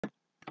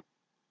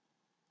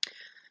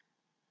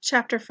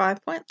Chapter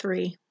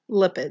 5.3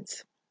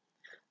 Lipids.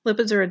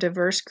 Lipids are a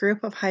diverse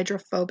group of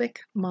hydrophobic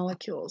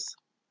molecules.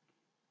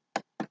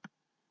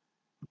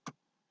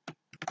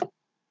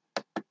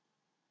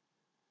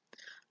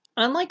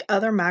 Unlike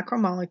other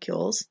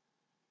macromolecules,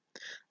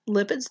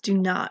 lipids do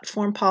not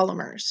form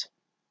polymers.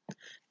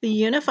 The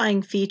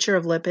unifying feature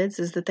of lipids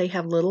is that they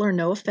have little or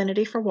no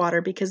affinity for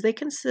water because they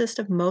consist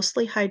of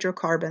mostly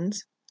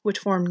hydrocarbons, which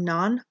form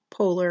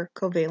non-polar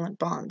covalent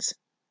bonds.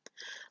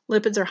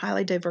 Lipids are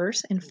highly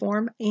diverse in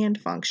form and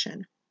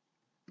function.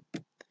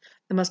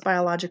 The most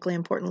biologically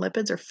important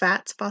lipids are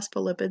fats,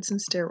 phospholipids, and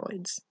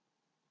steroids.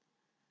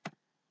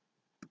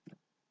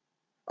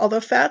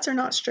 Although fats are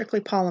not strictly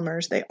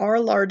polymers, they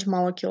are large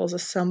molecules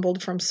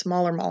assembled from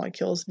smaller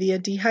molecules via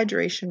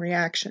dehydration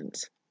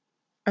reactions.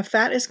 A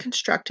fat is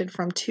constructed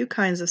from two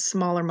kinds of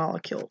smaller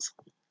molecules,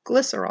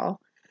 glycerol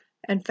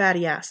and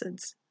fatty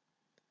acids.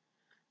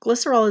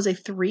 Glycerol is a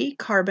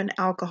 3-carbon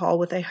alcohol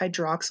with a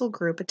hydroxyl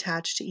group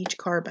attached to each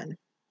carbon.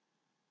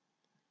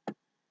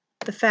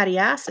 The fatty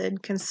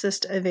acid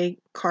consists of a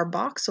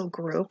carboxyl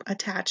group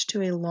attached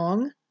to a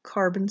long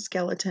carbon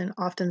skeleton,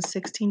 often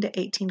 16 to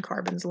 18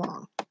 carbons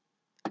long.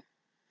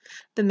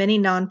 The many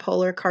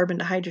nonpolar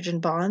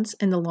carbon-to-hydrogen bonds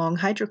in the long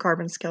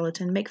hydrocarbon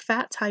skeleton make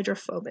fats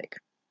hydrophobic.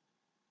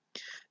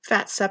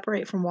 Fats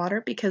separate from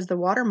water because the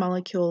water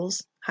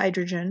molecules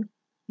hydrogen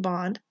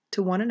bond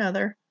to one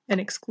another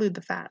and exclude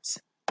the fats.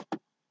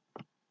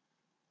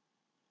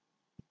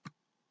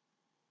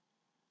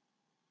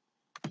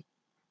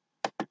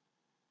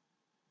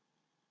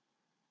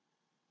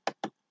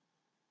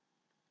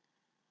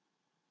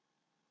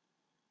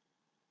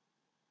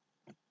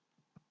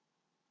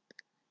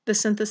 The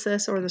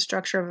synthesis or the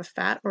structure of a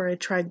fat or a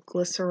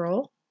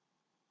triglycerol.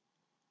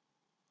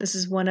 This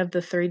is one of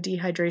the 3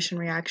 dehydration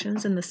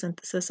reactions in the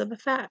synthesis of a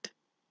fat.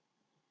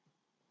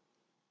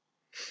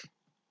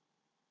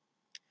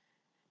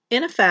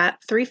 In a fat,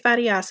 3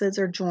 fatty acids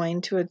are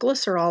joined to a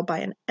glycerol by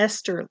an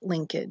ester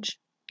linkage,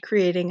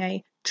 creating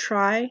a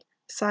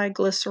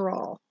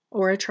triglycerol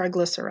or a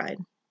triglyceride.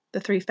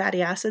 The 3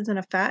 fatty acids in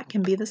a fat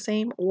can be the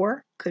same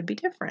or could be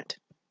different.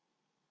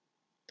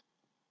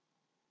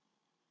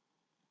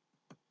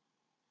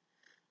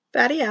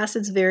 Fatty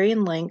acids vary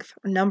in length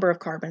or number of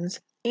carbons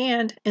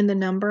and in the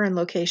number and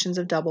locations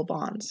of double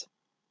bonds.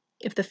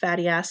 If the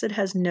fatty acid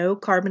has no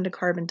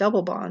carbon-to-carbon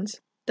double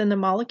bonds, then the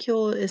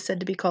molecule is said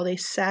to be called a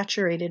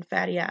saturated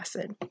fatty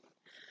acid.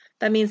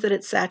 That means that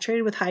it's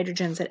saturated with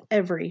hydrogens at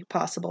every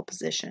possible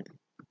position.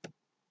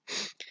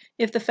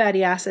 If the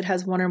fatty acid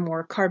has one or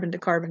more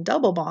carbon-to-carbon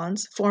double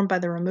bonds formed by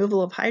the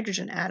removal of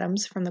hydrogen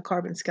atoms from the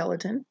carbon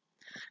skeleton,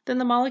 then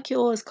the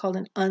molecule is called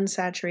an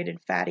unsaturated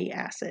fatty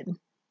acid.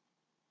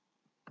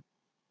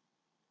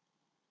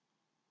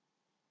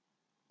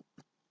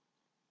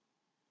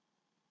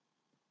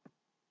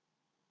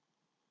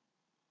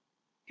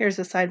 Here's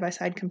a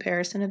side-by-side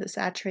comparison of the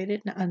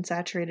saturated and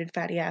unsaturated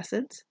fatty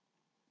acids.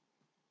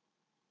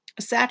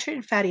 A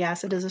saturated fatty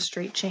acid is a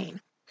straight chain,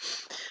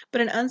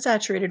 but an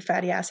unsaturated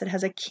fatty acid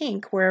has a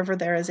kink wherever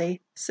there is a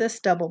cis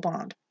double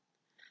bond.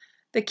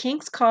 The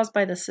kinks caused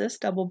by the cis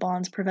double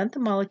bonds prevent the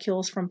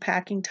molecules from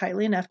packing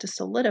tightly enough to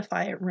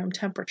solidify at room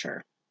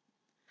temperature.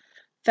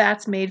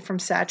 Fats made from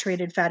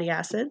saturated fatty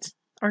acids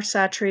are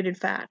saturated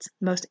fats.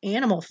 Most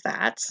animal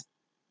fats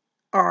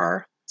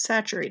are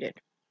saturated.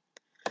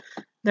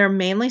 They're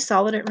mainly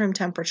solid at room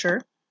temperature.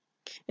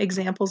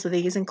 Examples of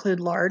these include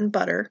lard and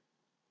butter.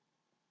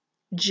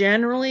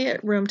 Generally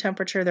at room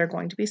temperature, they're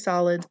going to be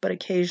solids, but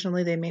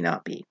occasionally they may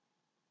not be.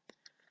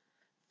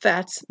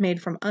 Fats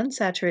made from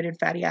unsaturated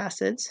fatty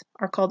acids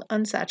are called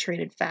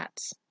unsaturated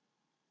fats.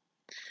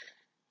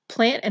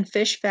 Plant and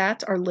fish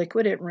fats are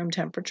liquid at room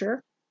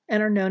temperature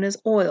and are known as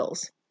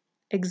oils.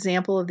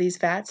 Example of these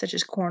fats, such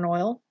as corn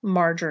oil,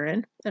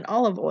 margarine, and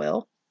olive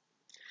oil,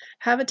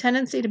 have a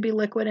tendency to be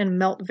liquid and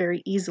melt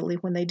very easily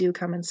when they do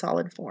come in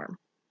solid form.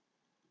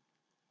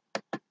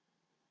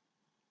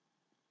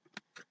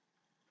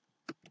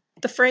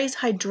 The phrase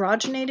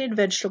hydrogenated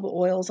vegetable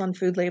oils on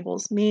food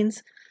labels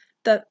means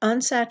that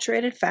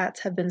unsaturated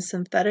fats have been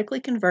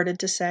synthetically converted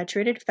to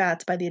saturated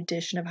fats by the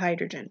addition of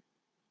hydrogen.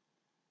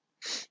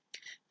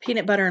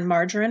 Peanut butter and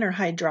margarine are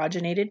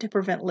hydrogenated to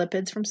prevent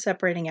lipids from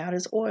separating out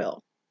as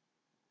oil.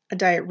 A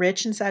diet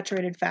rich in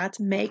saturated fats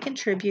may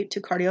contribute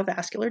to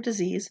cardiovascular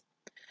disease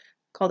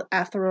called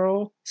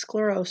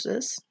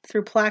atherosclerosis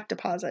through plaque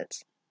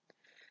deposits.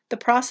 The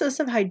process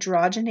of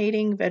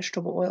hydrogenating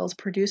vegetable oils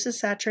produces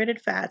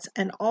saturated fats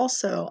and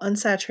also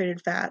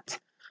unsaturated fats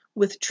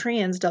with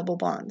trans double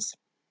bonds.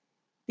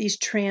 These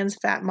trans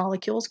fat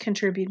molecules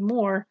contribute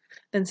more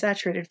than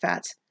saturated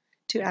fats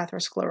to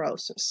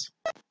atherosclerosis.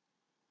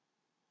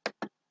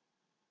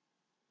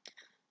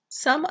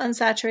 Some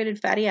unsaturated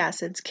fatty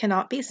acids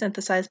cannot be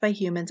synthesized by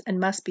humans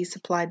and must be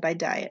supplied by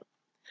diet.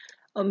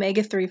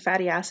 Omega-3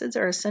 fatty acids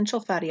are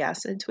essential fatty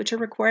acids which are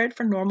required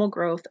for normal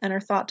growth and are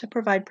thought to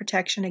provide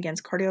protection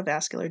against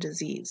cardiovascular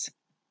disease.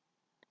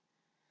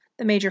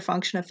 The major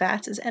function of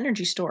fats is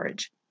energy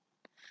storage.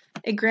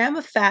 A gram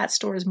of fat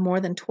stores more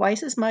than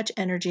twice as much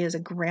energy as a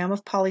gram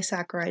of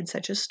polysaccharides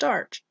such as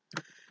starch.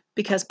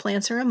 Because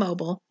plants are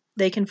immobile,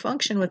 they can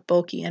function with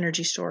bulky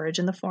energy storage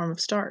in the form of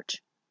starch.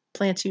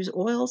 Plants use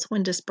oils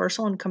when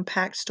dispersal and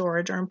compact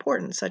storage are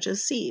important, such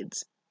as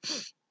seeds.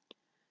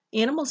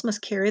 Animals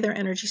must carry their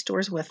energy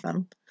stores with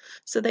them,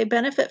 so they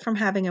benefit from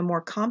having a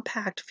more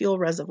compact fuel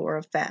reservoir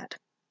of fat.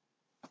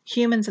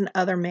 Humans and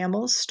other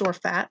mammals store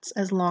fats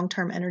as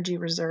long-term energy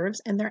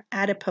reserves in their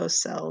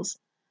adipose cells.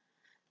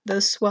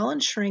 Those swell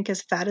and shrink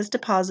as fat is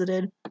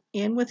deposited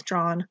and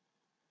withdrawn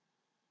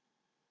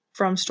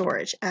from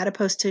storage.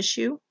 Adipose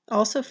tissue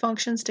also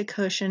functions to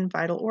cushion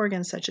vital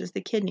organs such as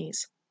the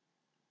kidneys.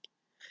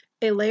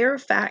 A layer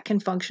of fat can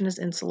function as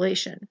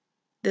insulation.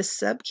 This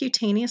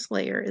subcutaneous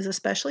layer is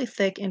especially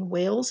thick in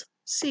whales,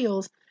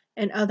 seals,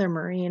 and other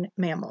marine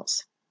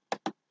mammals.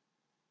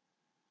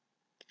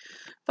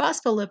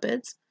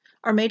 Phospholipids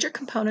are major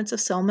components of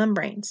cell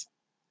membranes.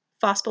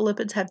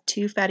 Phospholipids have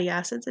two fatty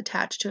acids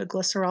attached to a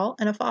glycerol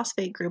and a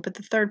phosphate group at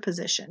the third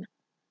position.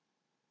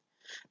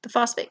 The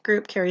phosphate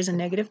group carries a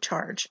negative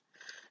charge.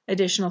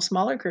 Additional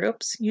smaller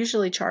groups,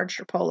 usually charged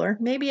or polar,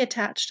 may be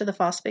attached to the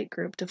phosphate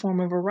group to form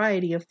a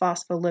variety of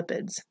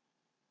phospholipids.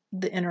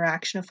 The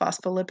interaction of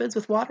phospholipids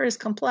with water is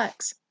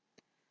complex.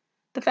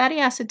 The fatty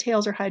acid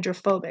tails are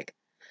hydrophobic,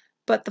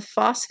 but the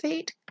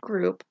phosphate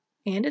group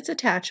and its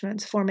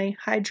attachments form a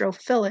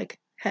hydrophilic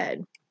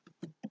head.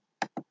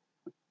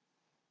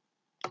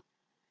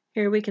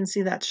 Here we can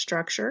see that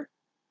structure.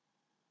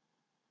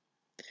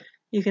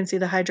 You can see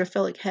the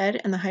hydrophilic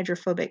head and the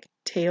hydrophobic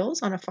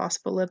tails on a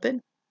phospholipid.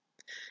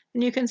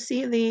 And you can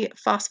see the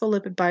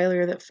phospholipid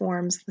bilayer that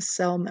forms the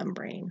cell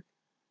membrane.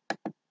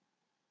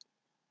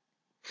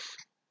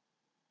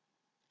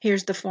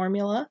 Here's the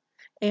formula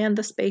and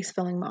the space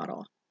filling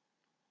model.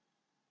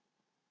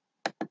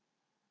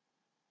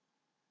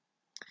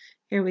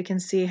 Here we can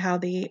see how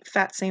the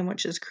fat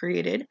sandwich is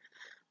created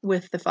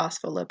with the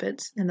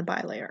phospholipids in the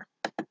bilayer.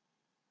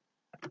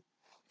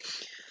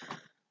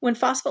 When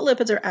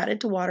phospholipids are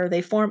added to water,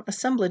 they form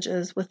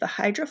assemblages with the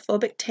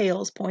hydrophobic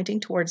tails pointing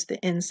towards the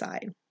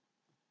inside.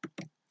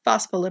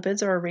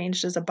 Phospholipids are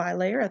arranged as a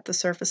bilayer at the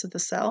surface of the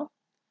cell.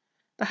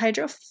 The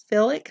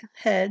hydrophilic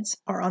heads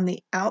are on the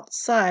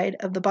outside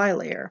of the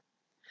bilayer.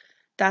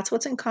 That's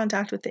what's in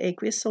contact with the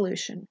aqueous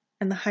solution,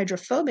 and the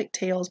hydrophobic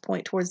tails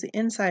point towards the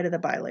inside of the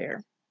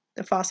bilayer.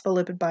 The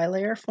phospholipid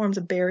bilayer forms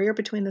a barrier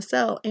between the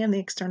cell and the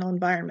external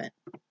environment.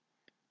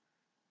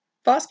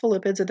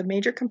 Phospholipids are the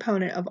major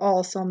component of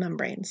all cell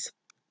membranes.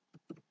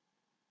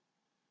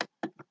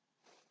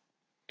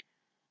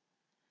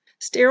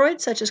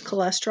 Steroids such as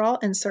cholesterol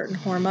and certain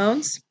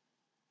hormones.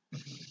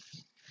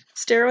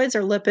 Steroids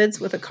are lipids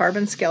with a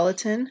carbon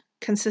skeleton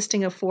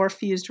consisting of 4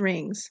 fused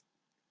rings.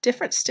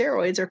 Different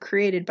steroids are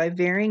created by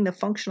varying the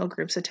functional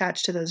groups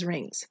attached to those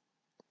rings.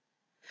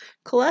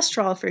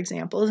 Cholesterol, for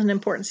example, is an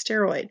important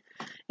steroid.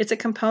 It's a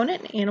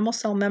component in animal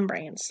cell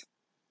membranes.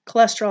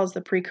 Cholesterol is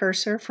the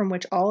precursor from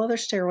which all other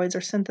steroids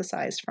are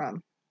synthesized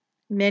from.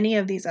 Many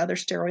of these other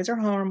steroids are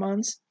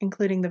hormones,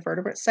 including the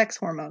vertebrate sex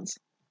hormones.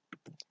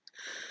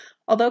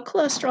 Although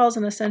cholesterol is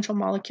an essential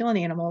molecule in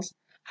animals,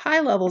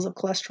 high levels of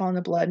cholesterol in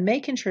the blood may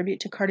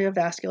contribute to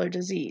cardiovascular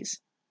disease.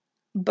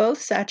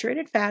 Both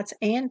saturated fats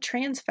and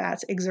trans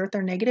fats exert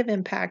their negative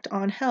impact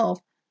on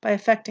health by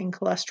affecting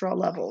cholesterol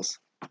levels.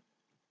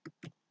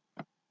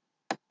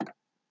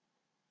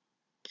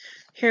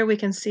 Here we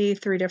can see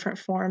 3 different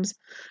forms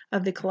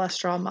of the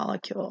cholesterol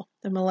molecule: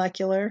 the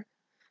molecular,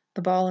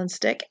 the ball and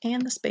stick,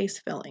 and the space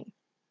filling.